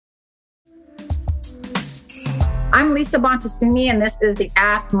I'm Lisa Bontasuni, and this is the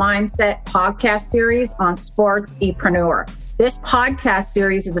AthMindset podcast series on sports-epreneur. This podcast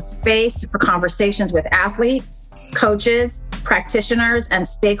series is a space for conversations with athletes, coaches, practitioners, and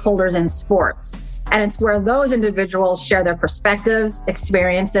stakeholders in sports. And it's where those individuals share their perspectives,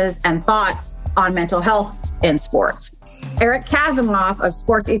 experiences, and thoughts on mental health in sports. Eric Kazimoff of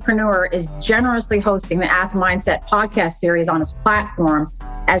Sports-epreneur is generously hosting the AthMindset podcast series on his platform,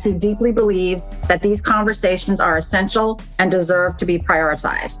 as he deeply believes that these conversations are essential and deserve to be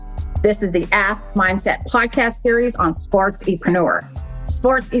prioritized. This is the AthMindset podcast series on Sports-epreneur.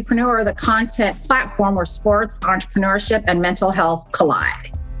 Sports-epreneur, the content platform where sports, entrepreneurship, and mental health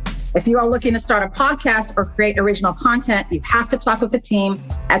collide. If you are looking to start a podcast or create original content, you have to talk with the team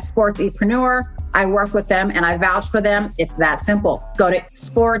at Sports-epreneur. I work with them and I vouch for them. It's that simple. Go to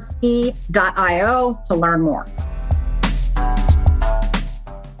sportse.io to learn more.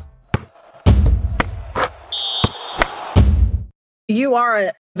 You are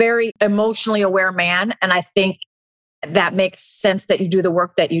a very emotionally aware man, and I think that makes sense that you do the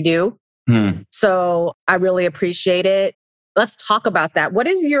work that you do. So I really appreciate it. Let's talk about that. What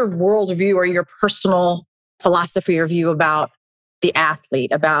is your worldview or your personal philosophy or view about the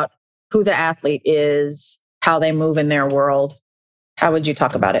athlete, about who the athlete is, how they move in their world? How would you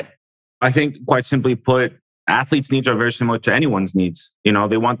talk about it? I think, quite simply put, athletes' needs are very similar to anyone's needs. You know,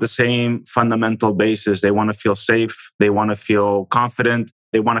 they want the same fundamental basis. They want to feel safe. They want to feel confident.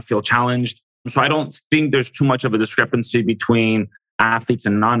 They want to feel challenged. So I don't think there's too much of a discrepancy between athletes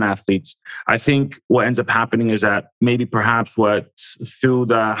and non-athletes. I think what ends up happening is that maybe perhaps through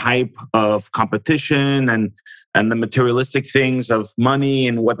the hype of competition and the materialistic things of money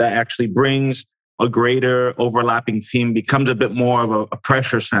and what that actually brings, a greater overlapping theme becomes a bit more of a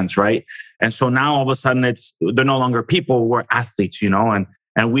pressure sense, right? And so now all of a sudden they're no longer people, we're athletes, and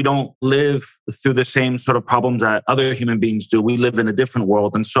we don't live through the same sort of problems that other human beings do. We live in a different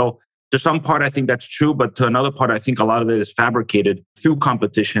world. And so to some part, I think that's true, but to another part, I think a lot of it is fabricated through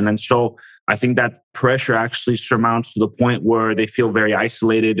competition. And so I think that pressure actually surmounts to the point where they feel very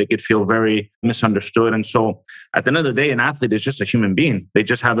isolated. They could feel very misunderstood. And so at the end of the day, an athlete is just a human being. They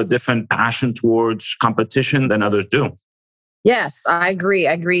just have a different passion towards competition than others do. Yes, I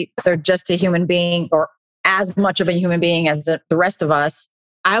agree. They're just a human being, or as much of a human being as the rest of us.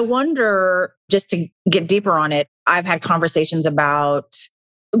 I wonder, just to get deeper on it, I've had conversations about,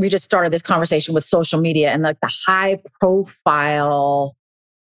 we just started this conversation with social media and like the high profile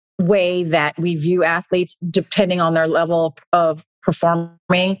way that we view athletes depending on their level of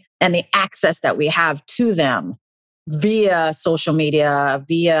performing and the access that we have to them via social media,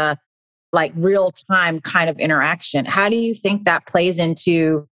 via like real-time kind of interaction. How do you think that plays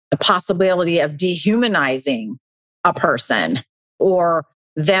into the possibility of dehumanizing a person or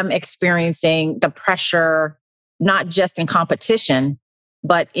them experiencing the pressure, not just in competition,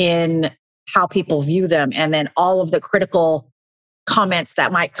 but in how people view them, and then all of the critical comments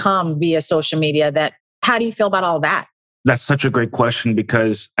that might come via social media? How do you feel about all that? That's such a great question,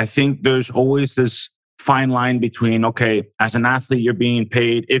 because I think there's always this fine line between, okay, as an athlete, you're being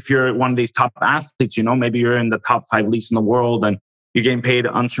paid. If you're one of these top athletes, maybe you're in the top 5 leagues in the world and you're getting paid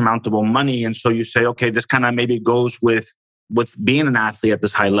unsurmountable money. And so you say, okay, this kind of maybe goes with being an athlete at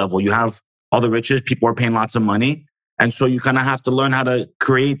this high level. You have all the riches, people are paying lots of money. And so you kind of have to learn how to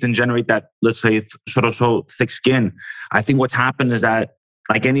create and generate that, let's say, sort of so thick skin. I think what's happened is that,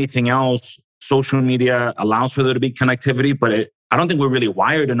 like anything else, social media allows for there to be connectivity, but I don't think we're really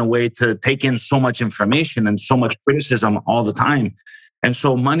wired in a way to take in so much information and so much criticism all the time. And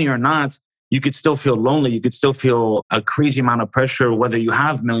so money or not, you could still feel lonely. You could still feel a crazy amount of pressure, whether you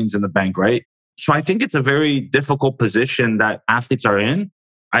have millions in the bank, right? So I think it's a very difficult position that athletes are in.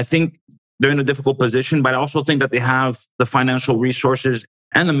 I think they're in a difficult position, but I also think that they have the financial resources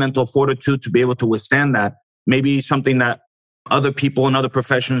and the mental fortitude to be able to withstand that. Maybe something that other people in other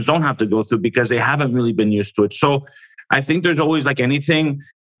professions don't have to go through because they haven't really been used to it. So I think there's always, like anything,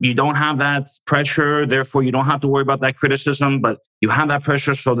 you don't have that pressure, therefore you don't have to worry about that criticism, but you have that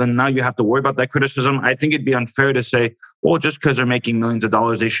pressure, so then now you have to worry about that criticism. I think it'd be unfair to say, well, just because they're making millions of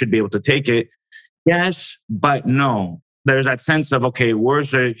dollars, they should be able to take it. Yes, but no. There's that sense of, okay,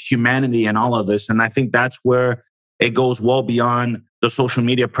 where's the humanity in all of this? And I think that's where it goes well beyond the social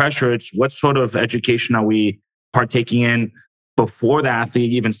media pressure. It's what sort of education are we partaking in before the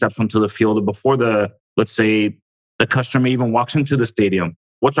athlete even steps onto the field, or before let's say, the customer even walks into the stadium?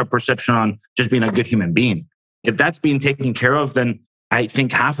 What's our perception on just being a good human being? If that's being taken care of, then I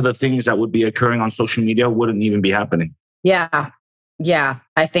think half of the things that would be occurring on social media wouldn't even be happening. Yeah. Yeah,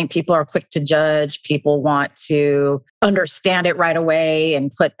 I think people are quick to judge. People want to understand it right away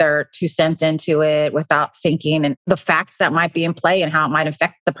and put their 2 cents into it without thinking and the facts that might be in play and how it might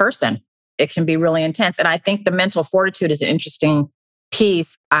affect the person. It can be really intense. And I think the mental fortitude is an interesting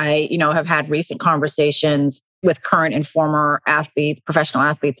piece. I, have had recent conversations with current and former athletes, professional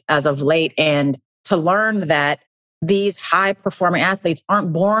athletes as of late, and to learn that these high performing athletes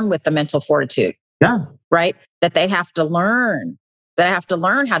aren't born with the mental fortitude. Yeah. Right? That they have to learn. They have to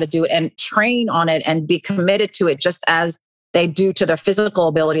learn how to do it and train on it and be committed to it just as they do to their physical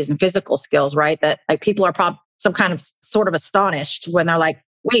abilities and physical skills, right? That like people are probably some kind of sort of astonished when they're like,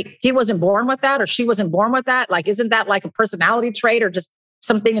 wait, he wasn't born with that or she wasn't born with that. Like, isn't that like a personality trait or just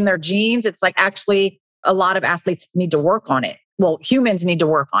something in their genes? It's like actually a lot of athletes need to work on it. Well, humans need to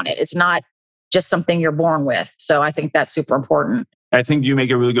work on it. It's not just something you're born with. So I think that's super important. I think you make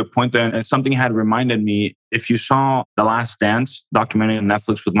a really good point there. And something had reminded me, if you saw The Last Dance documentary on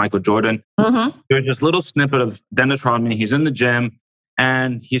Netflix with Michael Jordan, there's this little snippet of Dennis Rodman. He's in the gym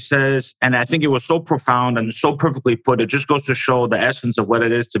and he says, and I think it was so profound and so perfectly put, it just goes to show the essence of what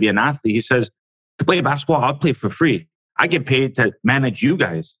it is to be an athlete. He says, to play basketball, I'll play for free. I get paid to manage you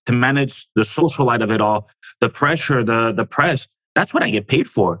guys, to manage the social light of it all, the pressure, the press. That's what I get paid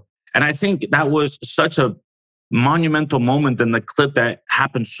for. And I think that was such a monumental moment in the clip that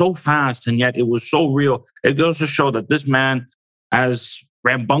happened so fast, and yet it was so real. It goes to show that this man, as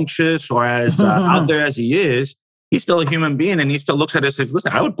rambunctious or as out there as he is, he's still a human being, and he still looks at it and says,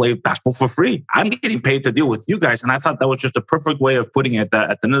 listen, I would play basketball for free. I'm getting paid to deal with you guys. And I thought that was just a perfect way of putting it, that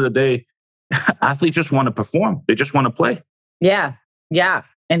at the end of the day, athletes just want to perform. They just want to play. Yeah. Yeah.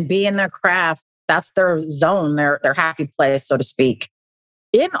 And be in their craft. That's their zone, their happy place, so to speak.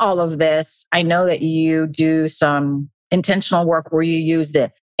 In all of this, I know that you do some intentional work where you use the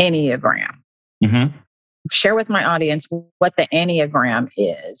Enneagram. Share with my audience what the Enneagram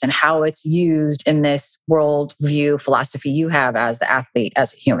is and how it's used in this worldview philosophy you have as the athlete,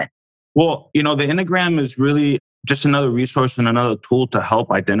 as a human. Well, the Enneagram is really just another resource and another tool to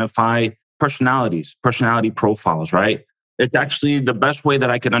help identify personalities, personality profiles, right? It's actually the best way that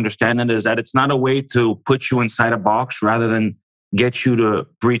I can understand it is that it's not a way to put you inside a box rather than get you to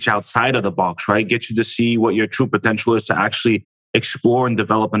breach outside of the box, right? Get you to see what your true potential is, to actually explore and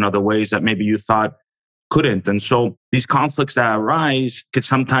develop in other ways that maybe you thought couldn't. And so these conflicts that arise could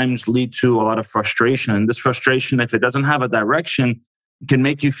sometimes lead to a lot of frustration. And this frustration, if it doesn't have a direction, can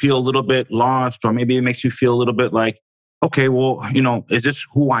make you feel a little bit lost, or maybe it makes you feel a little bit like, okay, well, is this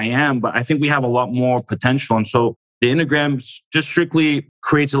who I am? But I think we have a lot more potential. And so the Enneagram just strictly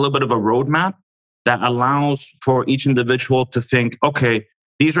creates a little bit of a roadmap that allows for each individual to think, okay,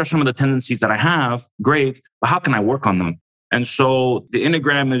 these are some of the tendencies that I have. Great. But how can I work on them? And so the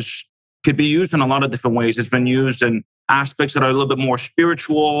Enneagram could be used in a lot of different ways. It's been used in aspects that are a little bit more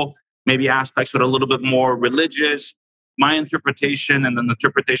spiritual, maybe aspects that are a little bit more religious. My interpretation, and then the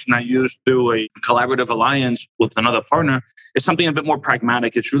interpretation I use through a collaborative alliance with another partner, is something a bit more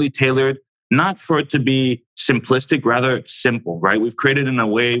pragmatic. It's really tailored, not for it to be simplistic, rather simple, right? We've created in a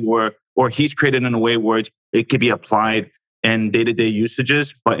way where, or he's created in a way where it could be applied in day-to-day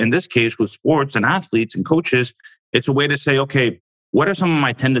usages. But in this case, with sports and athletes and coaches, it's a way to say, okay, what are some of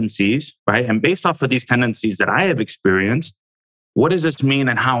my tendencies, right? And based off of these tendencies that I have experienced, what does this mean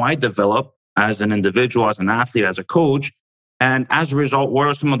and how I develop as an individual, as an athlete, as a coach? And as a result, what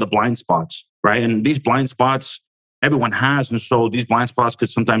are some of the blind spots, right? And these blind spots, everyone has. And so these blind spots could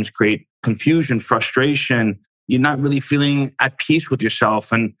sometimes create confusion, frustration. You're not really feeling at peace with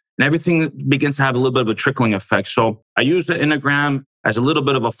yourself. And everything begins to have a little bit of a trickling effect. So I use the Enneagram as a little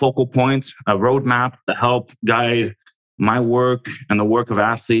bit of a focal point, a roadmap to help guide my work and the work of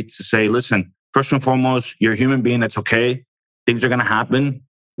athletes to say, listen, first and foremost, you're a human being. That's okay. Things are going to happen.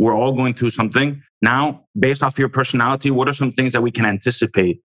 We're all going through something. Now, based off your personality, what are some things that we can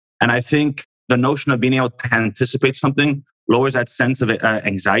anticipate? And I think the notion of being able to anticipate something lowers that sense of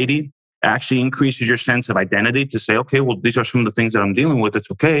anxiety. It actually increases your sense of identity to say, okay, well, these are some of the things that I'm dealing with.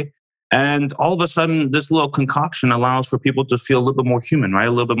 It's okay. And all of a sudden, this little concoction allows for people to feel a little bit more human, right?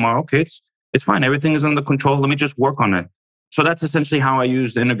 A little bit more, okay, it's fine. Everything is under control. Let me just work on it. So that's essentially how I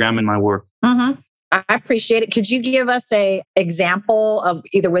use the Enneagram in my work. I appreciate it. Could you give us an example of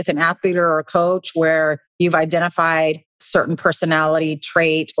either with an athlete or a coach where you've identified certain personality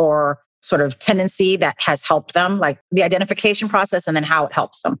trait or sort of tendency that has helped them, like the identification process and then how it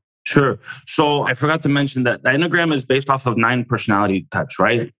helps them? Sure. So I forgot to mention that the Enneagram is based off of 9 personality types,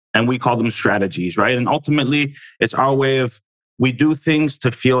 right? And we call them strategies, right? And ultimately, it's our way of, we do things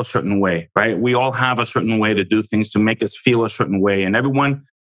to feel a certain way, right? We all have a certain way to do things to make us feel a certain way. And everyone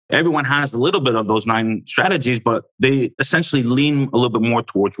Everyone has a little bit of those 9 strategies, but they essentially lean a little bit more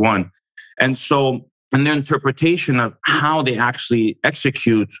towards one. And so in their interpretation of how they actually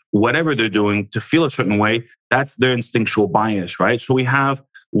execute whatever they're doing to feel a certain way, that's their instinctual bias, right? So we have,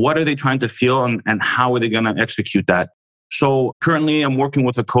 what are they trying to feel and how are they going to execute that? So currently I'm working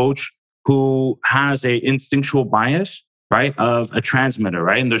with a coach who has a instinctual bias, right, of a transmitter,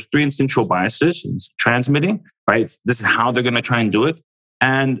 right? And there's 3 instinctual biases. It's transmitting, right? This is how they're going to try and do it.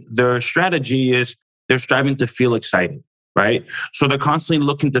 And their strategy is they're striving to feel excited, right? So they're constantly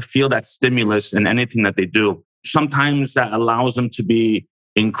looking to feel that stimulus in anything that they do. Sometimes that allows them to be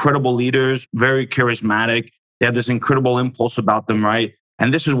incredible leaders, very charismatic. They have this incredible impulse about them, right?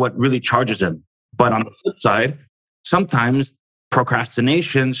 And this is what really charges them. But on the flip side, sometimes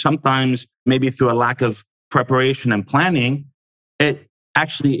procrastination, sometimes maybe through a lack of preparation and planning, it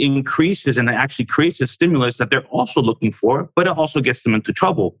actually increases and it actually creates a stimulus that they're also looking for, but it also gets them into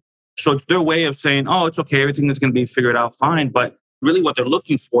trouble. So it's their way of saying, oh, it's okay, everything is going to be figured out fine. But really what they're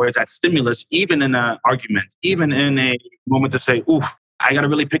looking for is that stimulus, even in an argument, even in a moment to say, oof, I got to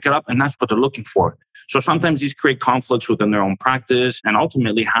really pick it up. And that's what they're looking for. So sometimes these create conflicts within their own practice. And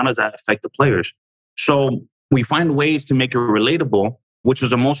ultimately, how does that affect the players? So we find ways to make it relatable, which is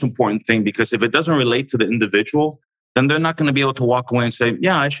the most important thing, because if it doesn't relate to the individual, then they're not going to be able to walk away and say,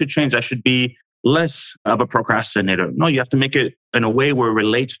 yeah, I should change. I should be less of a procrastinator. No, you have to make it in a way where it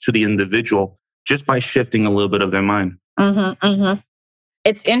relates to the individual just by shifting a little bit of their mind.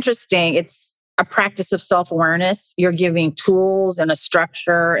 It's interesting. It's a practice of self-awareness. You're giving tools and a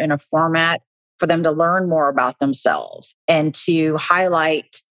structure and a format for them to learn more about themselves and to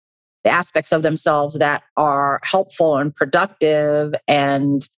highlight the aspects of themselves that are helpful and productive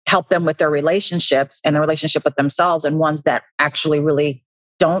and help them with their relationships and their relationship with themselves, and ones that actually really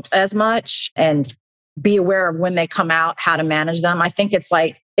don't as much, and be aware of when they come out, how to manage them. I think it's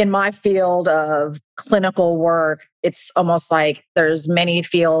like in my field of clinical work, it's almost like there's many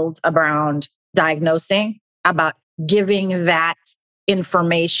fields around diagnosing, about giving that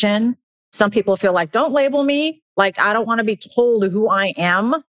information. Some people feel like, don't label me. Like, I don't want to be told who I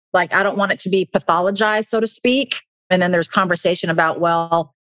am. Like, I don't want it to be pathologized, so to speak. And then there's conversation about,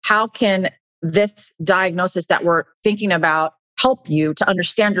 well, how can this diagnosis that we're thinking about help you to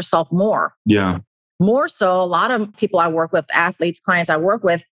understand yourself more? Yeah. More so, a lot of people I work with, athletes, clients I work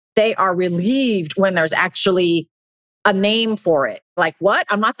with, they are relieved when there's actually a name for it. Like, what?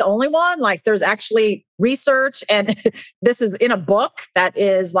 I'm not the only one. Like, there's actually research, and this is in a book that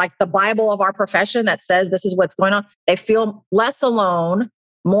is like the Bible of our profession that says this is what's going on. They feel less alone,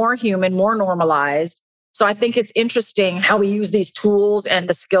 more human, more normalized. So I think it's interesting how we use these tools and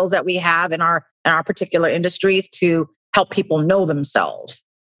the skills that we have in our particular industries to help people know themselves.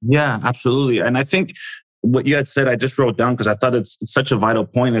 Yeah, absolutely. And I think what you had said, I just wrote down because I thought it's such a vital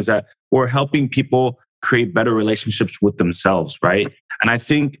point, is that we're helping people create better relationships with themselves, right? And I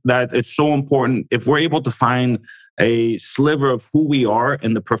think that it's so important if we're able to find a sliver of who we are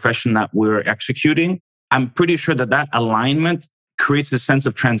in the profession that we're executing. I'm pretty sure that alignment creates a sense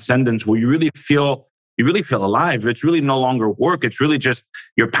of transcendence where you really feel alive. It's really no longer work. It's really just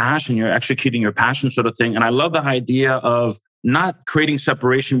your passion. You're executing your passion, sort of thing. And I love the idea of not creating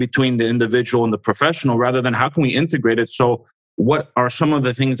separation between the individual and the professional, rather than how can we integrate it? So what are some of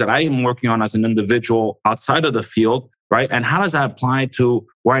the things that I am working on as an individual outside of the field, right? And how does that apply to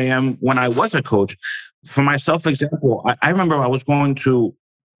where I am when I was a coach? For myself, example, I remember I was going to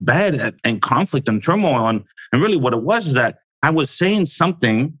bed in conflict and turmoil. And really what it was is that I was saying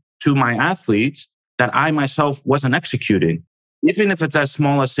something to my athletes that I myself wasn't executing. Even if it's as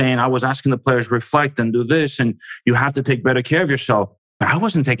small as saying, I was asking the players, reflect and do this, and you have to take better care of yourself. But I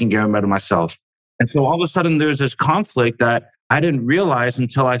wasn't taking care of myself. And so all of a sudden there's this conflict that I didn't realize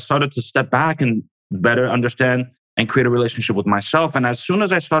until I started to step back and better understand and create a relationship with myself. And as soon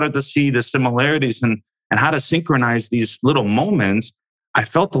as I started to see the similarities and how to synchronize these little moments, I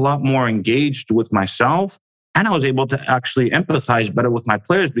felt a lot more engaged with myself. And I was able to actually empathize better with my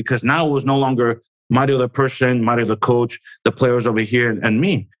players, because now it was no longer Mario the person, Mario the coach, the players over here, and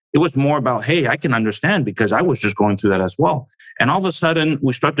me. It was more about, hey, I can understand because I was just going through that as well. And all of a sudden,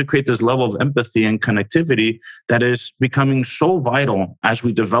 we start to create this level of empathy and connectivity that is becoming so vital as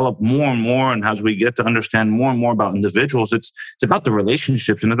we develop more and more, and as we get to understand more and more about individuals. It's about the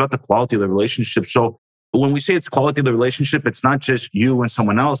relationships and about the quality of the relationship. So when we say it's quality of the relationship, it's not just you and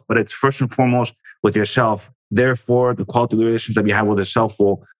someone else, but it's first and foremost with yourself. Therefore, the quality of the relationship that you have with yourself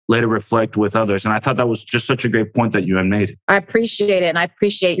will later reflect with others. And I thought that was just such a great point that you had made. I appreciate it. And I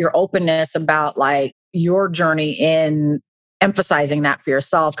appreciate your openness about like your journey in emphasizing that for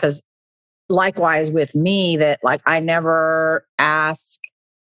yourself. Because likewise with me, that like I never ask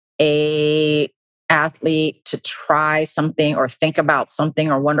a athlete to try something or think about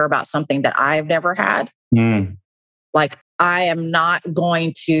something or wonder about something that I've never had. Like, I am not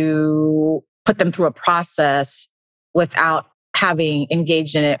going to put them through a process without having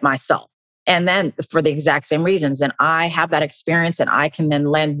engaged in it myself. And then for the exact same reasons. And I have that experience and I can then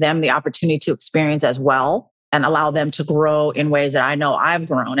lend them the opportunity to experience as well and allow them to grow in ways that I know I've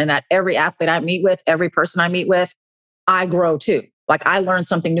grown. And that every athlete I meet with, every person I meet with, I grow too. Like, I learn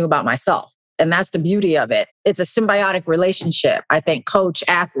something new about myself. And that's the beauty of it. It's a symbiotic relationship. I think coach,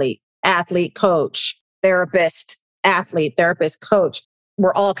 athlete, athlete, coach, therapist, athlete, therapist, coach.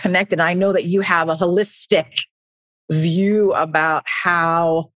 We're all connected. I know that you have a holistic view about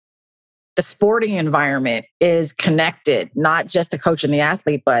how the sporting environment is connected, not just the coach and the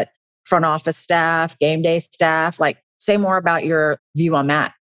athlete, but front office staff, game day staff. Like, say more about your view on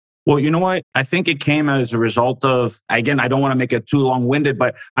that. Well, you know what? I think it came as a result of, again, I don't want to make it too long-winded,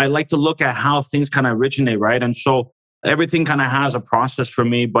 but I like to look at how things kind of originate, right? And so everything kind of has a process for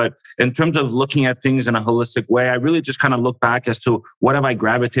me. But in terms of looking at things in a holistic way, I really just kind of look back as to what have I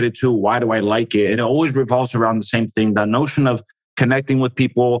gravitated to? Why do I like it? And it always revolves around the same thing, that notion of connecting with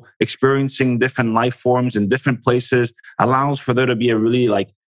people, experiencing different life forms in different places allows for there to be a really like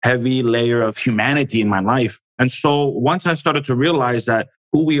heavy layer of humanity in my life. And so once I started to realize that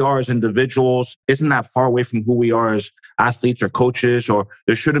who we are as individuals isn't that far away from who we are as athletes or coaches, or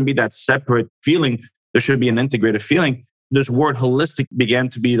there shouldn't be that separate feeling. There should be an integrated feeling. This word holistic began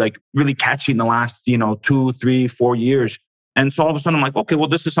to be like really catchy in the last, 2, 3, 4 years. And so all of a sudden I'm like, okay, well,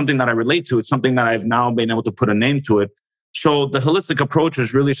 this is something that I relate to. It's something that I've now been able to put a name to it. So the holistic approach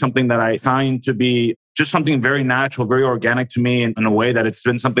is really something that I find to be just something very natural, very organic to me in a way that it's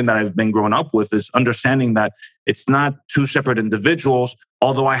been something that I've been growing up with, is understanding that it's not two separate individuals,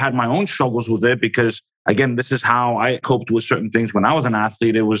 although I had my own struggles with it because, again, this is how I coped with certain things when I was an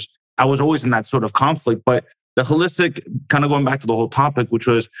athlete. I was always in that sort of conflict. But the holistic, kind of going back to the whole topic, which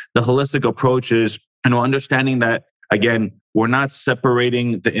was the holistic approach is, understanding that, again, we're not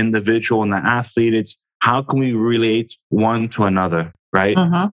separating the individual and the athlete. It's how can we relate one to another, right?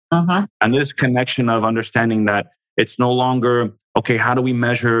 And this connection of understanding that it's no longer, okay, how do we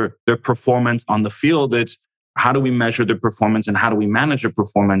measure their performance on the field? It's how do we measure their performance and how do we manage their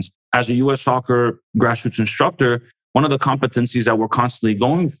performance? As a US soccer grassroots instructor, one of the competencies that we're constantly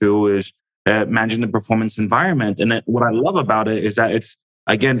going through is managing the performance environment. And what I love about it is that it's,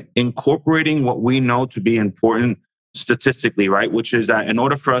 again, incorporating what we know to be important statistically, right? Which is that in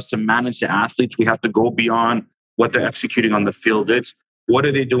order for us to manage the athletes, we have to go beyond what they're executing on the field. It's what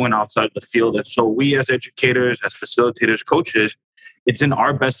are they doing outside the field? And so we as educators, as facilitators, coaches, it's in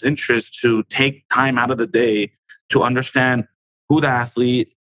our best interest to take time out of the day to understand who the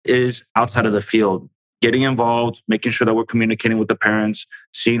athlete is outside of the field, getting involved, making sure that we're communicating with the parents,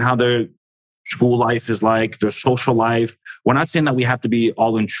 seeing how their school life is like, their social life. We're not saying that we have to be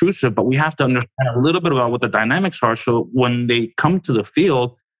all intrusive, but we have to understand a little bit about what the dynamics are. So when they come to the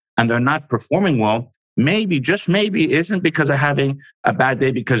field and they're not performing well, maybe, just maybe, isn't because they're having a bad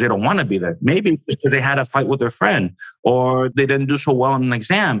day because they don't want to be there. Maybe because they had a fight with their friend or they didn't do so well in an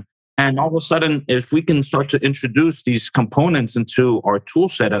exam. And all of a sudden, if we can start to introduce these components into our tool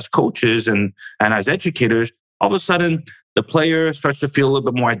set as coaches and as educators, all of a sudden, the player starts to feel a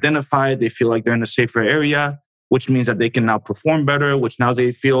little bit more identified. They feel like they're in a safer area, which means that they can now perform better, which now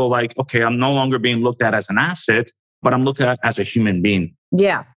they feel like, okay, I'm no longer being looked at as an asset, but I'm looked at as a human being.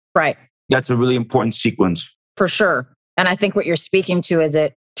 Yeah, right. That's a really important sequence. For sure. And I think what you're speaking to is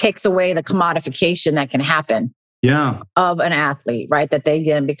it takes away the commodification that can happen of an athlete, right? That they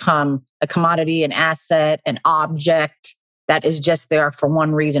can become a commodity, an asset, an object that is just there for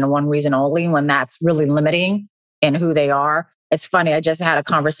one reason and one reason only, when that's really limiting in who they are. It's funny, I just had a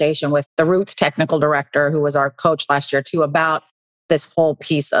conversation with the Roots technical director, who was our coach last year too, about this whole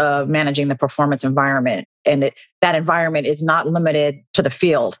piece of managing the performance environment. And that environment is not limited to the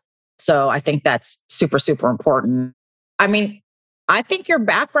field. So I think that's super, super important. I mean, I think your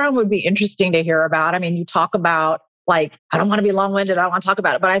background would be interesting to hear about. I mean, you talk about, like, I don't want to be long-winded, I don't want to talk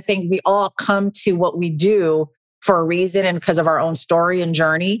about it, but I think we all come to what we do for a reason and because of our own story and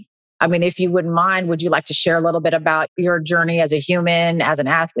journey. I mean, if you wouldn't mind, would you like to share a little bit about your journey as a human, as an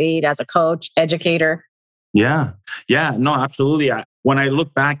athlete, as a coach, educator? Yeah, no, absolutely. When I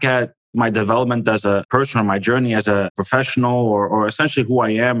look back at my development as a person or my journey as a professional or essentially who I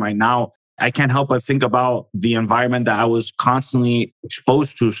am right now, I can't help but think about the environment that I was constantly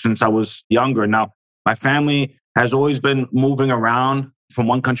exposed to since I was younger. Now, my family has always been moving around from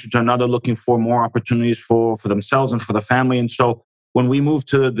one country to another, looking for more opportunities for themselves and for the family. And so when we moved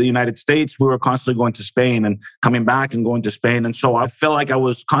to the United States, we were constantly going to Spain and coming back and going to Spain. And so I felt like I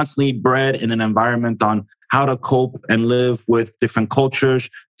was constantly bred in an environment on how to cope and live with different cultures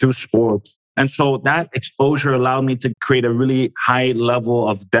through sports. And so that exposure allowed me to create a really high level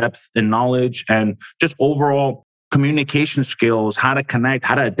of depth and knowledge and just overall communication skills, how to connect,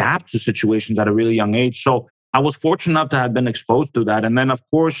 how to adapt to situations at a really young age. So I was fortunate enough to have been exposed to that. And then, of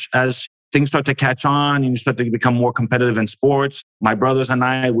course, as things start to catch on and you start to become more competitive in sports, my brothers and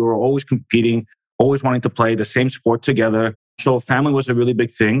I, we were always competing, always wanting to play the same sport together. So family was a really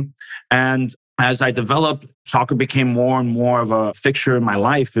big thing. And as I developed, soccer became more and more of a fixture in my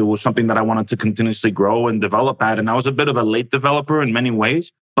life. It was something that I wanted to continuously grow and develop at. And I was a bit of a late developer in many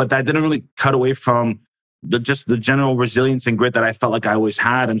ways, but that didn't really cut away from the general resilience and grit that I felt like I always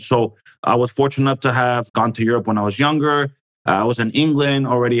had. And so I was fortunate enough to have gone to Europe when I was younger. I was in England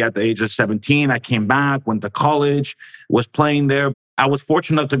already at the age of 17. I came back, went to college, was playing there. I was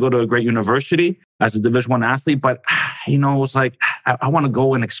fortunate enough to go to a great university as a Division I athlete, but it was like, I want to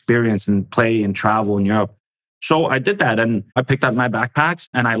go and experience and play and travel in Europe. So I did that and I picked up my backpacks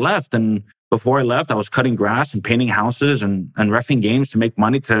and I left. And before I left, I was cutting grass and painting houses and reffing games to make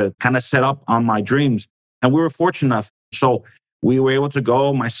money to kind of set up on my dreams. And we were fortunate enough. So we were able to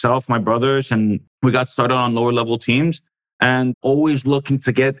go, myself, my brothers, and we got started on lower level teams and always looking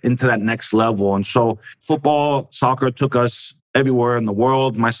to get into that next level. And so football, soccer took us everywhere in the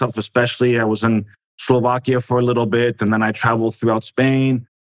world, myself especially. I was in Slovakia for a little bit, and then I traveled throughout Spain,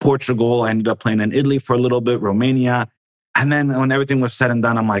 Portugal. I ended up playing in Italy for a little bit, Romania. And then when everything was said and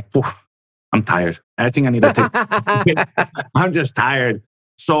done, I'm like, I'm tired. I think I need to take I'm just tired.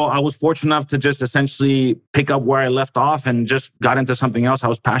 So I was fortunate enough to just essentially pick up where I left off and just got into something else I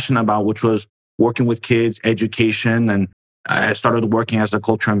was passionate about, which was working with kids, education. And I started working as a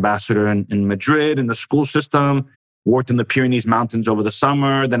culture ambassador in Madrid in the school system, worked in the Pyrenees Mountains over the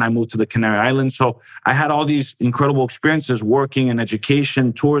summer. Then I moved to the Canary Islands. So I had all these incredible experiences working in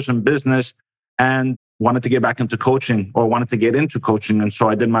education, tourism, business, and wanted to get back into coaching or wanted to get into coaching. And so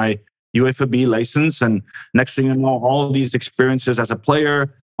I did my UEFA license. And next thing you know, all of these experiences as a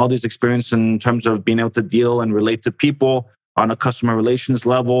player, all these experiences in terms of being able to deal and relate to people on a customer relations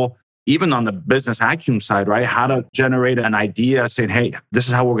level, even on the business acumen side, right? How to generate an idea saying, hey, this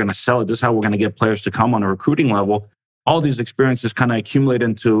is how we're going to sell it. This is how we're going to get players to come on a recruiting level. All these experiences kind of accumulate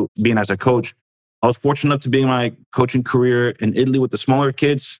into being as a coach. I was fortunate enough to be in my coaching career in Italy with the smaller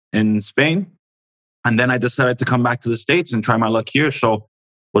kids in Spain. And then I decided to come back to the States and try my luck here. So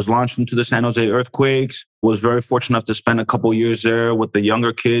was launched into the San Jose Earthquakes, was very fortunate enough to spend a couple of years there with the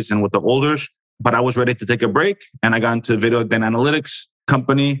younger kids and with the olders. But I was ready to take a break. And I got into a video data analytics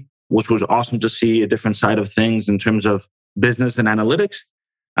company, which was awesome to see a different side of things in terms of business and analytics.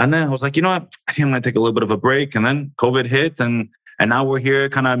 And then I was like, you know what? I think I'm going to take a little bit of a break. And then COVID hit and now we're here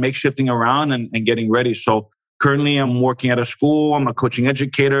kind of makeshifting around and getting ready. So currently I'm working at a school. I'm a coaching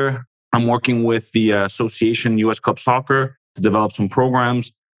educator. I'm working with the Association US Club Soccer to develop some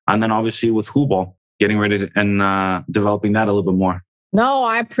programs. And then obviously with HUBOL, getting ready and developing that a little bit more. No,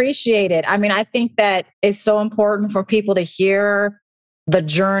 I appreciate it. I mean, I think that it's so important for people to hear the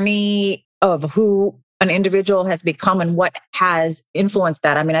journey of who an individual has become and what has influenced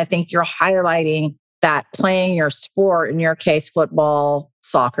that. I mean, I think you're highlighting that playing your sport, in your case, football,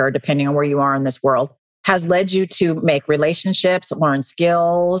 soccer, depending on where you are in this world, has led you to make relationships, learn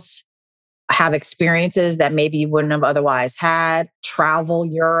skills, have experiences that maybe you wouldn't have otherwise had, travel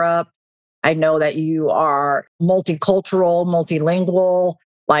Europe. I know that you are multicultural, multilingual,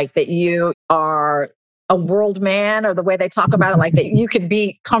 like that you are a world man, or the way they talk about it, like that you could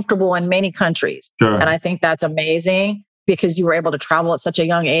be comfortable in many countries. Sure. And I think that's amazing because you were able to travel at such a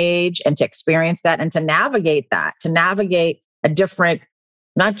young age and to experience that and to navigate a different,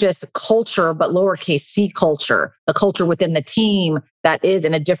 not just culture, but lowercase c culture, the culture within the team that is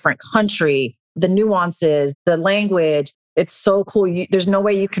in a different country, the nuances, the language. It's so cool. There's no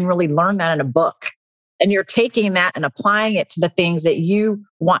way you can really learn that in a book. And you're taking that and applying it to the things that you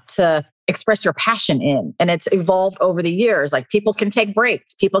want to express your passion in. And it's evolved over the years. Like people can take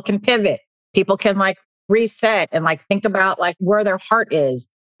breaks, people can pivot, people can like reset and like think about like where their heart is.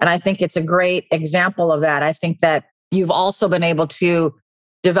 And I think it's a great example of that. I think that you've also been able to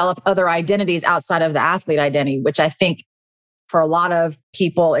develop other identities outside of the athlete identity, which I think for a lot of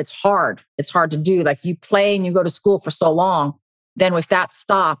people, it's hard. It's hard to do. Like you play and you go to school for so long. Then if that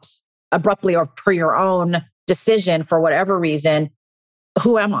stops abruptly or per your own decision for whatever reason,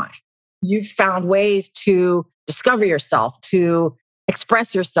 who am I? You've found ways to discover yourself, to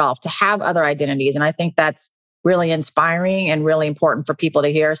express yourself, to have other identities. And I think that's really inspiring and really important for people to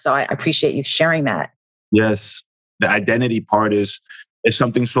hear. So I appreciate you sharing that. Yes. the identity part is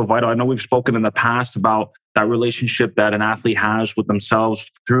something so vital. I know we've spoken in the past about that relationship that an athlete has with themselves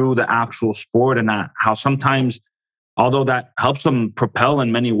through the actual sport, and that how sometimes, although that helps them propel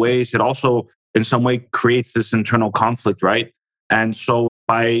in many ways, it also in some way creates this internal conflict, right? And so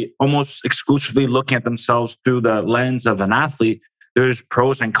by almost exclusively looking at themselves through the lens of an athlete, there's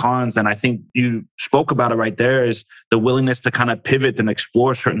pros and cons. And I think you spoke about it right there, is the willingness to kind of pivot and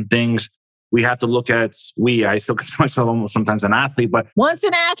explore certain things. We have to look at, I still consider myself almost sometimes an athlete, but once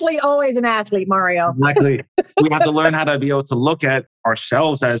an athlete, always an athlete, Mario. Exactly. We have to learn how to be able to look at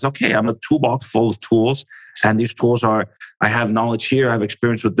ourselves as, okay, I'm a toolbox full of tools. And these tools I have knowledge here, I have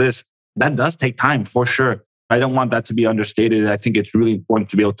experience with this. That does take time for sure. I don't want that to be understated. I think it's really important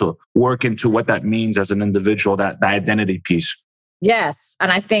to be able to work into what that means as an individual, that identity piece. Yes.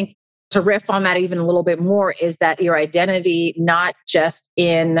 And I think to riff on that even a little bit more is that your identity, not just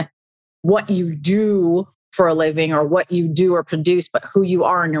in what you do for a living or what you do or produce, but who you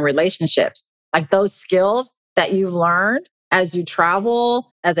are in your relationships. Like those skills that you've learned as you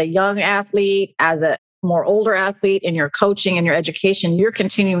travel, as a young athlete, as a more older athlete, in your coaching and your education, you're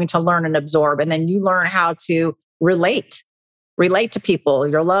continuing to learn and absorb. And then you learn how to relate to people,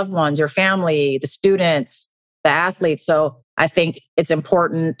 your loved ones, your family, the students, the athletes. So I think it's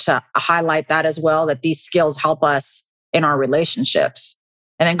important to highlight that as well, that these skills help us in our relationships.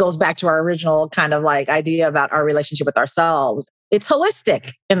 And it goes back to our original kind of like idea about our relationship with ourselves. It's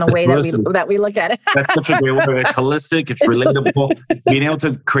holistic in the way that we look at it. That's such a great word. It's holistic. It's relatable. Being able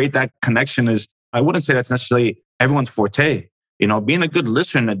to create that connection is, I wouldn't say that's necessarily everyone's forte. Being a good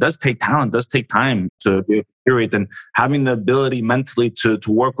listener, it does take talent, it does take time to be able to curate, and having the ability mentally to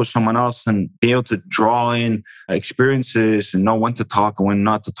work with someone else and be able to draw in experiences and know when to talk and when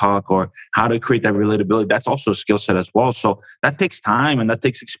not to talk, or how to create that relatability. That's also a skill set as well. So that takes time and that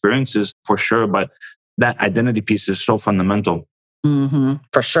takes experiences for sure. But that identity piece is so fundamental. Mm-hmm,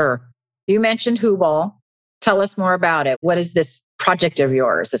 for sure. You mentioned HUBOL. Tell us more about it. What is this project of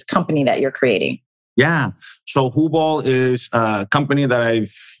yours, this company that you're creating? Yeah. So HUBOL is a company that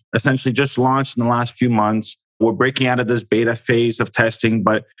I've essentially just launched in the last few months. We're breaking out of this beta phase of testing,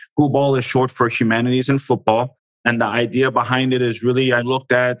 but HUBOL is short for Humanities and Football. And the idea behind it is really, I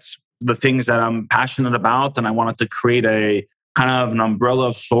looked at the things that I'm passionate about, and I wanted to create a kind of an umbrella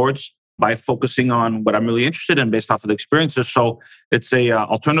of sorts by focusing on what I'm really interested in based off of the experiences. So it's a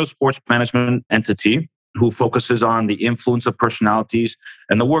alternative sports management entity who focuses on the influence of personalities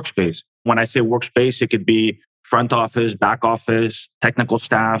and the workspace. When I say workspace, it could be front office, back office, technical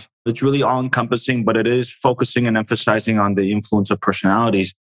staff. It's really all encompassing, but it is focusing and emphasizing on the influence of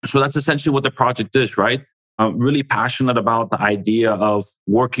personalities. So that's essentially what the project is, right? I'm really passionate about the idea of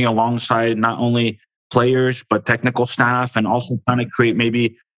working alongside not only players, but technical staff, and also trying to create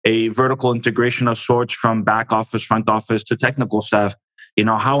maybe a vertical integration of sorts from back office, front office to technical staff.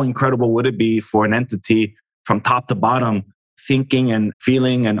 How incredible would it be for an entity from top to bottom, thinking and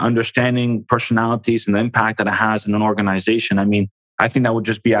feeling and understanding personalities and the impact that it has in an organization? I mean, I think that would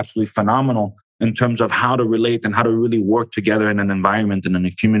just be absolutely phenomenal in terms of how to relate and how to really work together in an environment and in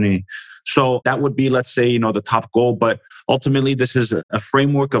a community. So that would be, let's say, the top goal. But ultimately, this is a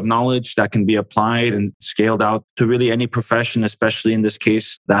framework of knowledge that can be applied and scaled out to really any profession, especially in this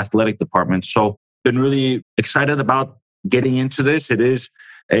case, the athletic department. So been really excited about getting into this. It is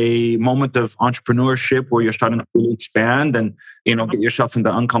a moment of entrepreneurship where you're starting to really expand and, get yourself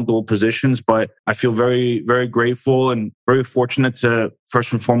into uncomfortable positions. But I feel very, very grateful and very fortunate to,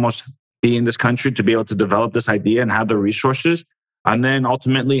 first and foremost, be in this country to be able to develop this idea and have the resources. And then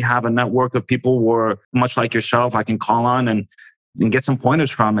ultimately have a network of people who are much like yourself I can call on and get some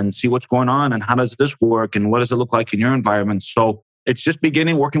pointers from and see what's going on and how does this work and what does it look like in your environment. So it's just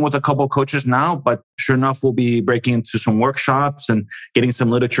beginning, working with a couple of coaches now, but sure enough, we'll be breaking into some workshops and getting some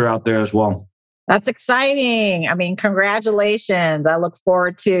literature out there as well. That's exciting. I mean, congratulations. I look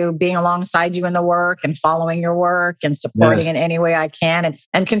forward to being alongside you in the work and following your work and supporting in any way I can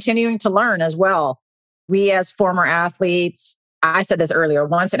and continuing to learn as well. We as former athletes, I said this earlier,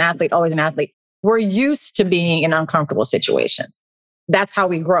 once an athlete, always an athlete. We're used to being in uncomfortable situations. That's how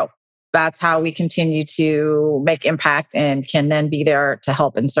we grow. That's how we continue to make impact and can then be there to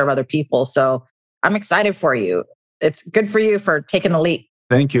help and serve other people. So I'm excited for you. It's good for you for taking the leap.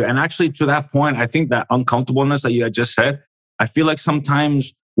 Thank you. And actually, to that point, I think that uncomfortableness that you had just said, I feel like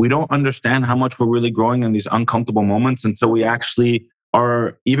sometimes we don't understand how much we're really growing in these uncomfortable moments until we actually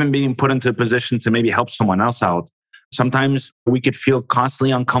are even being put into a position to maybe help someone else out. Sometimes we could feel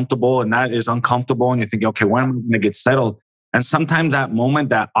constantly uncomfortable, and that is uncomfortable. And you're thinking, okay, when am I going to get settled? And sometimes that moment,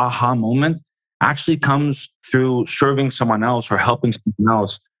 that aha moment, actually comes through serving someone else or helping someone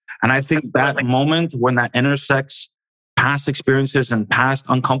else. And I think that moment when that intersects past experiences and past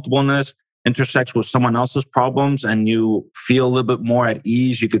uncomfortableness intersects with someone else's problems and you feel a little bit more at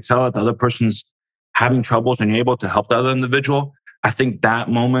ease, you could tell that the other person's having troubles and you're able to help the other individual. I think that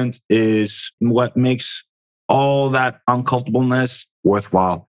moment is what makes all that uncomfortableness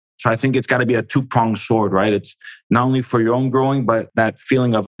worthwhile. So I think it's got to be a two-pronged sword, right? It's not only for your own growing, but that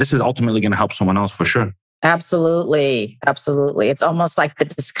feeling of this is ultimately going to help someone else for sure. Absolutely. Absolutely. It's almost like the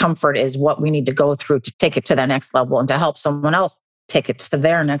discomfort is what we need to go through to take it to the next level and to help someone else take it to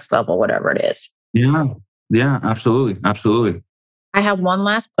their next level, whatever it is. Yeah, absolutely. Absolutely. I have one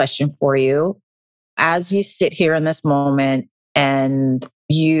last question for you. As you sit here in this moment and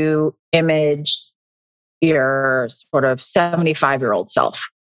you image your sort of 75-year-old self,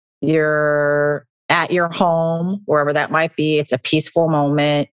 you're at your home, wherever that might be. It's a peaceful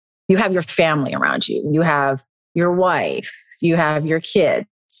moment. You have your family around you. You have your wife. You have your kids,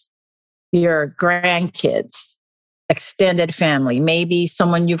 your grandkids, extended family, maybe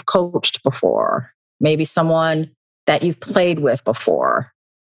someone you've coached before, maybe someone that you've played with before.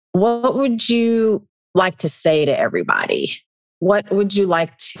 What would you like to say to everybody? What would you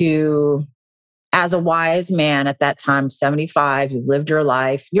like to, as a wise man at that time, 75, you've lived your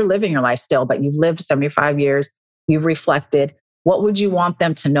life, you're living your life still, but you've lived 75 years, you've reflected. What would you want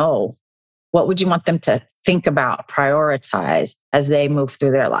them to know? What would you want them to think about, prioritize as they move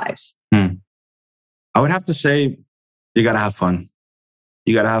through their lives? I would have to say, you got to have fun.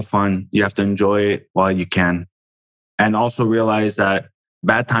 You got to have fun. You have to enjoy it while you can. And also realize that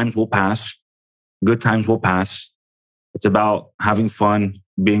bad times will pass. Good times will pass. It's about having fun,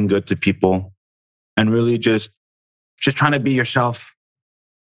 being good to people, and really just trying to be yourself.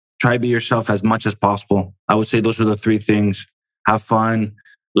 Try to be yourself as much as possible. I would say those are the three things. Have fun,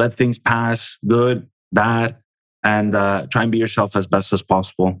 let things pass, good, bad, and try and be yourself as best as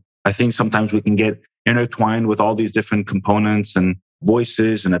possible. I think sometimes we can get intertwined with all these different components and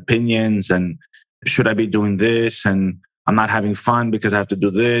voices and opinions and should I be doing this? And I'm not having fun because I have to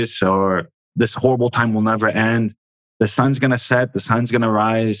do this, or this horrible time will never end. The sun's going to set, the sun's going to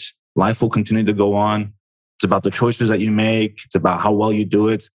rise. Life will continue to go on. It's about the choices that you make. It's about how well you do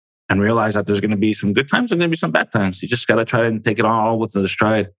it, and realize that there's going to be some good times and going to be some bad times. You just got to try and take it all with the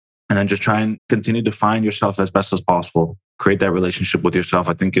stride, and then just try and continue to find yourself as best as possible. Create that relationship with yourself,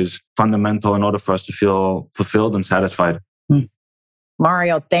 I think, is fundamental in order for us to feel fulfilled and satisfied.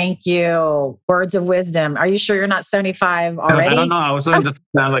 Mario, thank you. Words of wisdom. Are you sure you're not 75 already? I don't know. I was just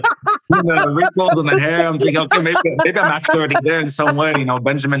like the wrinkles in the hair. I'm thinking, okay, maybe I'm actually already there in some way.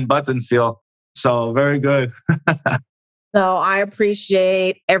 Benjamin Button feel. So very good. So I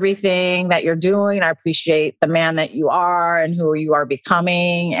appreciate everything that you're doing. I appreciate the man that you are and who you are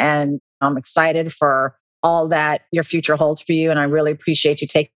becoming. And I'm excited for all that your future holds for you. And I really appreciate you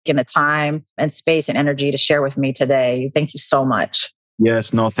taking the time and space and energy to share with me today. Thank you so much.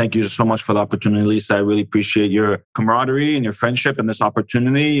 Yes, no, thank you so much for the opportunity, Lisa. I really appreciate your camaraderie and your friendship and this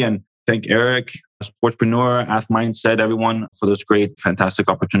opportunity. And thank Eric, Sportspreneur, AthMindset, everyone for this great, fantastic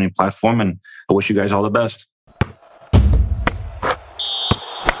opportunity platform. And I wish you guys all the best.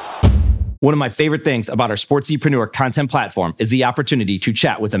 One of my favorite things about our Sportspreneur content platform is the opportunity to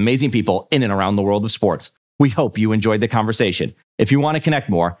chat with amazing people in and around the world of sports. We hope you enjoyed the conversation. If you want to connect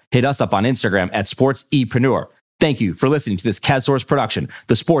more, hit us up on Instagram at SportsEpreneur. Thank you for listening to this CADSource production,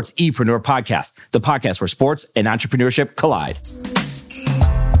 the Sportsepreneur podcast, the podcast where sports and entrepreneurship collide.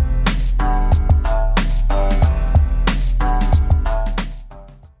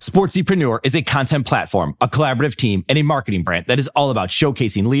 Sportsepreneur is a content platform, a collaborative team, and a marketing brand that is all about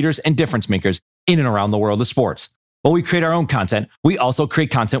showcasing leaders and difference makers in and around the world of sports. While we create our own content, we also create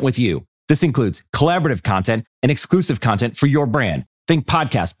content with you. This includes collaborative content and exclusive content for your brand. Think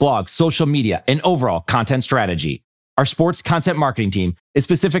podcasts, blogs, social media, and overall content strategy. Our sports content marketing team is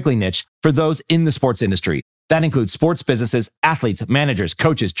specifically niche for those in the sports industry. That includes sports businesses, athletes, managers,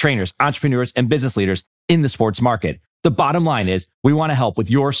 coaches, trainers, entrepreneurs, and business leaders in the sports market. The bottom line is we want to help with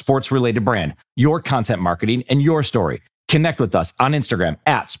your sports-related brand, your content marketing, and your story. Connect with us on Instagram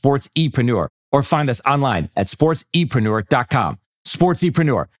at SportsEpreneur or find us online at sportsepreneur.com.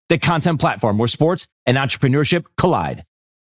 Sportsepreneur, the content platform where sports and entrepreneurship collide.